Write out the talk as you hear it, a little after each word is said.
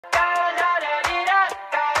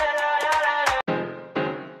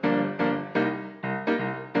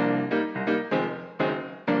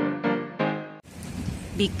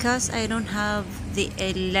Because I don't have the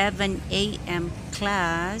 11 a.m.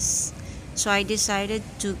 class, so I decided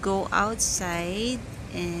to go outside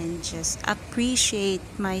and just appreciate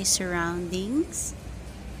my surroundings.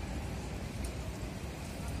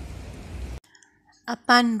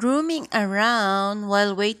 Upon roaming around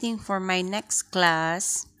while waiting for my next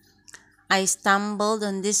class, I stumbled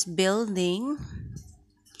on this building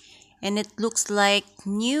and it looks like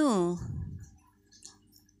new.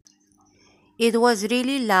 It was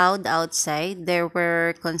really loud outside. There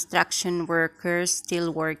were construction workers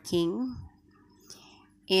still working.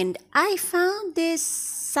 And I found this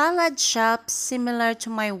salad shop similar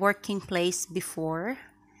to my working place before.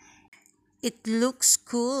 It looks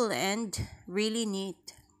cool and really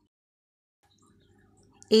neat.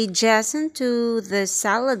 Adjacent to the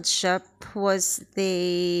salad shop was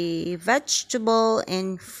the vegetable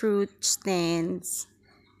and fruit stands.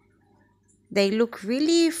 They look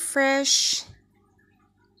really fresh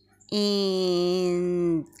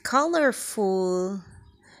and colorful.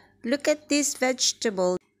 Look at this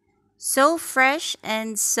vegetable. So fresh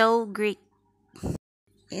and so Greek.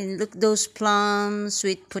 And look those plums,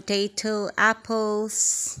 sweet potato,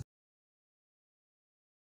 apples.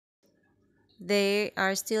 They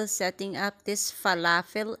are still setting up this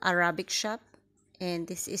falafel Arabic shop. And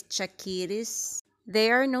this is Chakiris. They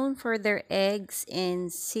are known for their eggs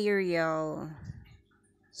and cereal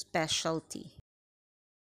specialty.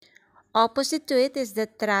 Opposite to it is the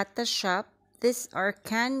Trata shop. These are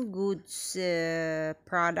canned goods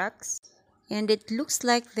products. And it looks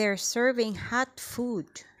like they're serving hot food.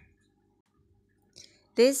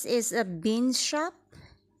 This is a bean shop.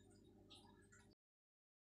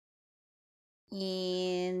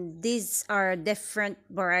 And these are different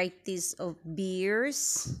varieties of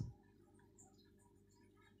beers.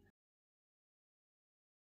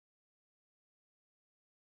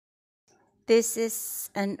 This is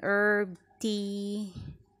an herb tea,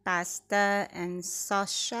 pasta, and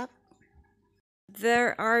sauce shop.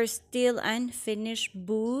 There are still unfinished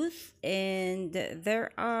booths and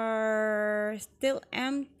there are still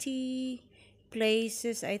empty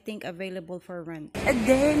places, I think, available for rent. A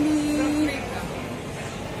deli.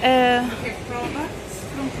 Products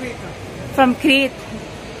from Crete. From Crete.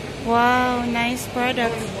 Wow, nice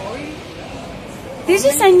product. This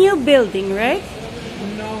is a new building, right?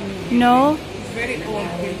 No? Very old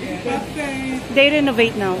building, but They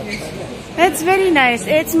renovate now. It's very nice.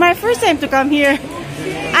 It's my first time to come here.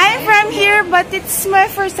 I'm from here, but it's my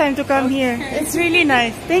first time to come here. It's really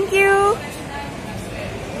nice. Thank you.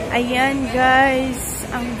 Ayan, guys.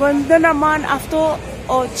 Ang ganda naman after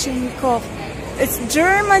Ochinko. It's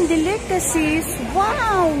German delicacies.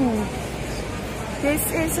 Wow! This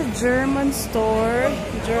is a German store.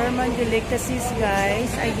 German delicacies,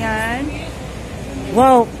 guys. Ayan.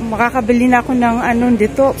 Wow, makakabili na ako ng ano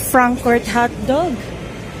dito, Frankfurt hotdog.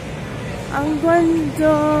 Ang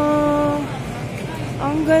ganda.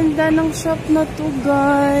 Ang ganda ng shop na to,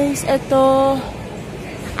 guys. Ito,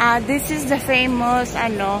 this is the famous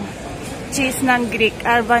cheese ng Greek.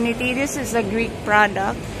 Arvanitidis is a Greek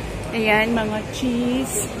product. Ayan, mga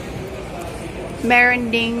cheese. Meron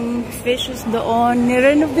ding fishes doon.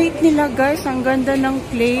 Nirenovate nila, guys. Ang ganda ng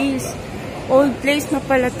place. Old place na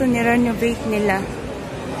pala to, nirenovate nila.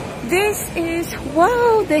 This is,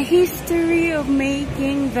 wow, the history of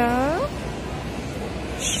making the...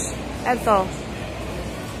 Ito.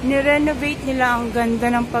 Nirenovate nila. Ang ganda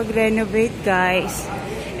ng pag-renovate, guys.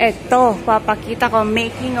 Ito, papakita ko,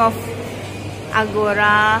 making of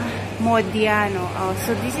Agora Modiano. Oh,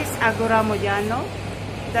 so this is Agora Modiano.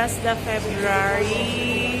 That's the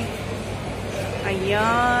February.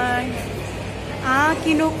 Ayan.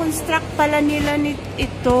 Kino-construct pala nila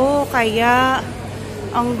ito. Kaya,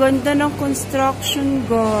 ang ganda ng construction,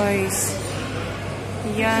 guys.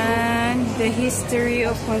 Ayan. The history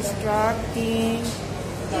of constructing.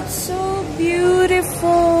 It's so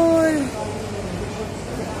beautiful.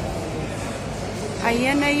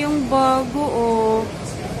 Ayan na yung bago, oh.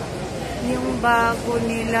 Yung bago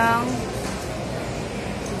nilang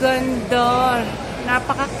ganda.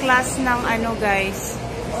 Napaka-class ng guys.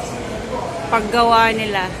 Paggawa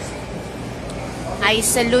nila. I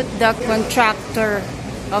salute the contractor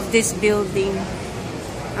of this building.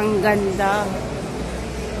 Ang ganda.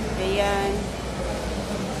 Ayan.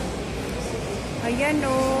 Ayan,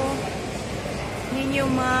 oh. Yan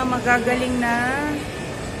yung mga magagaling na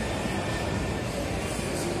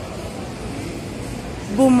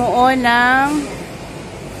bumuo ng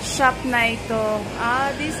shop na ito.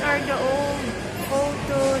 These are the old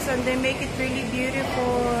photos and they make it really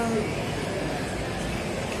beautiful.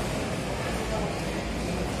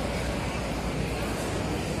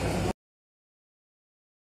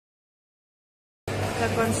 The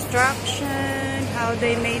construction, how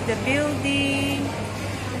they made the building.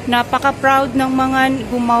 Napaka-proud ng mga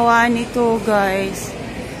gumawa nito, guys.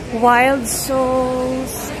 Wild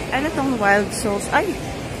Souls. Ano tong Wild Souls? Ay!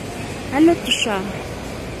 Ano to siya?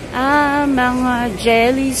 Mga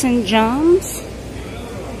jellies and jams.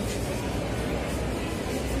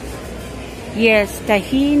 Yes,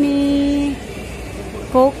 tahini,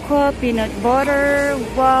 cocoa, peanut butter.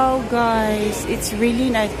 Wow, guys. It's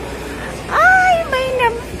really nice. Ay, may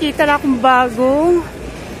nakita na akong bagong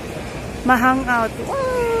ma-hangout.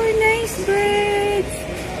 Wow, nice bread.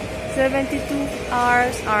 72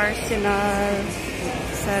 hours Arsenal.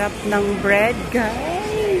 Sarap ng bread,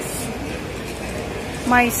 guys.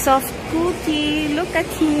 My soft cookie. Look at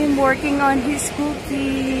him working on his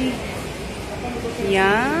cookie.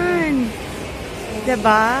 Yan.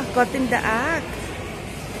 Diba? Caught in the act.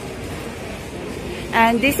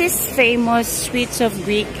 And this is famous sweets of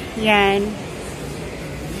Greek. Yan.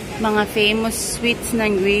 Mga famous sweets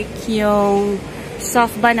ng Greek. Yung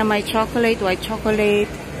soft ba na may chocolate, white chocolate.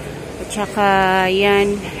 At saka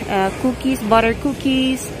yan, cookies, butter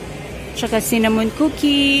cookies. At saka cinnamon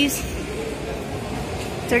cookies.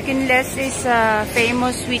 Turkinles is a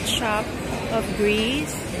famous sweet shop of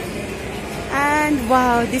Greece. And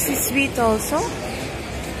wow, this is sweet also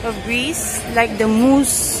of Greece. Like the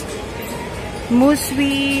mousse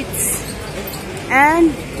sweets.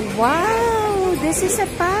 And wow, this is a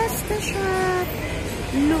pasta shop.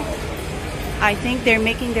 Look, I think they're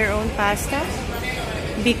making their own pasta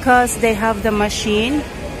because they have the machine.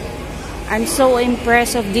 I'm so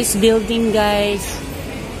impressed of this building, guys.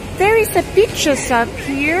 There is a pizza shop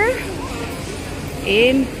here.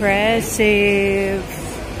 Impressive.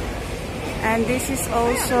 And this is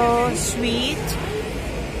also sweet.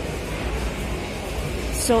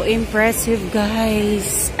 So impressive,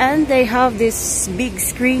 guys. And they have this big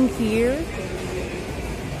screen here.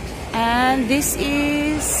 And this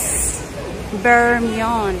is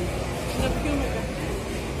Bermion.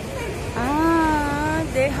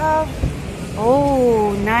 They have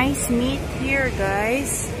nice meat here,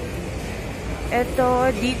 guys.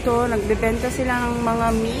 Eto, dito, nagbebenta sila ng mga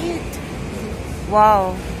meat.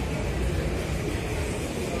 Wow.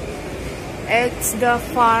 It's the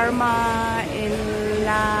Pharma in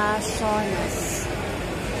Las Zonas.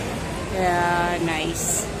 Yeah,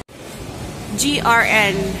 nice.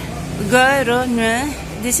 GRN.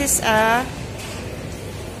 This is a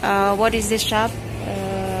what is this shop?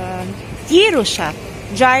 Gyro shop.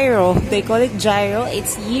 Gyro. They call it gyro.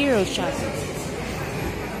 It's gyro shop.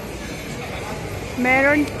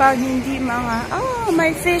 Meron pa hindi mga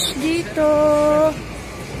may fish dito.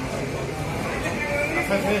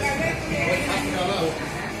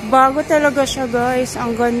 Bago talaga siya, guys.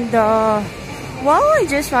 Ang ganda. Wow, I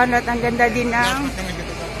just found out. Ang ganda din ng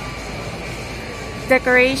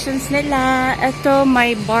decorations nila. Ito,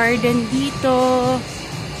 may bar din dito.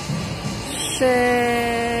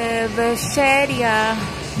 Cerveceria.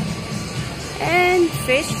 And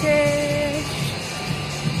fishes.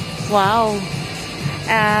 Wow.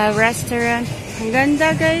 Restaurant. Ang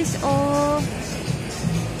ganda, guys. Oh.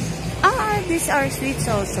 These are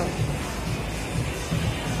sweets also.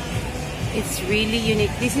 It's really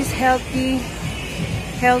unique. This is healthy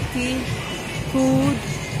food,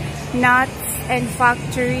 nuts and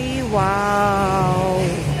factory. Wow.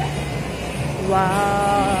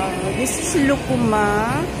 Wow. This is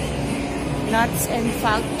Lucuma, nuts and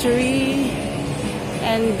factory.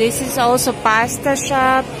 And this is also pasta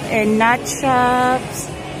shop and nut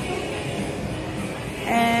shops.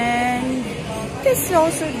 And this is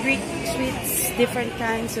also Greek sweets, different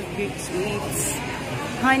kinds of Greek sweets.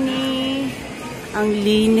 Honey, ang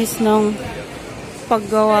linis ng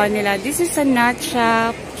paggawa nila. This is a nut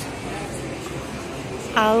shop,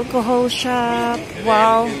 alcohol shop.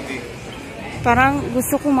 Wow. Parang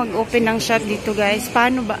gusto ko mag-open ng shop dito, guys.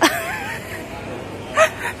 Paano ba?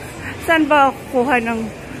 Saan ba kuha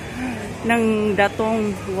ng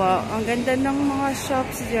datong? Wow. Ang ganda ng mga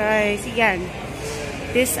shops, guys. Yan.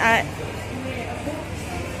 This,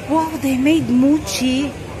 wow, they made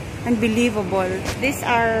mochi. Unbelievable. These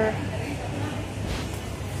are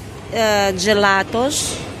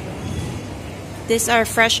gelatos. These are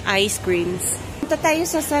fresh ice creams. Punta tayo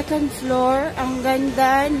sa second floor. Ang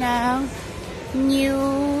ganda ng new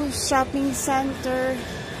shopping center,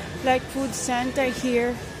 like food center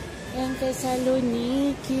here in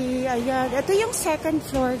Thessaloniki. Ayan. Ito yung second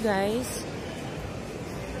floor, guys.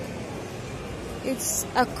 It's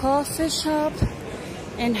a coffee shop.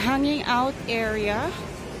 and hanging out area.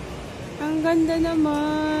 Ang ganda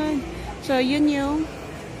naman. So, yun yung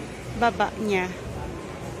baba niya.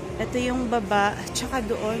 Ito yung baba. Tsaka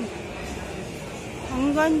doon.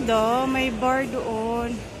 Ang ganda. May bar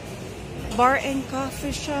doon. Bar and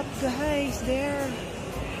coffee shop, guys. There.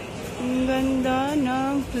 Ang ganda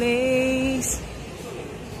ng place.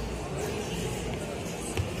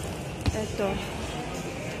 Ito.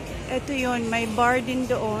 Ito yun. May bar din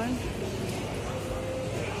doon.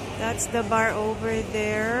 That's the bar over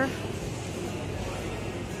there.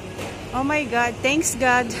 Oh my God. Thanks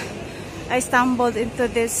God. I stumbled into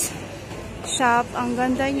this shop. Ang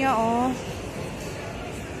ganda niya, oh.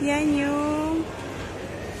 Yan yung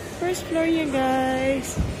first floor niya,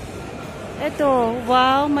 guys. Ito.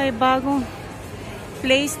 Wow. May bagong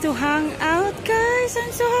place to hang out, guys.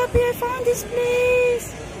 I'm so happy I found this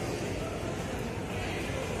place.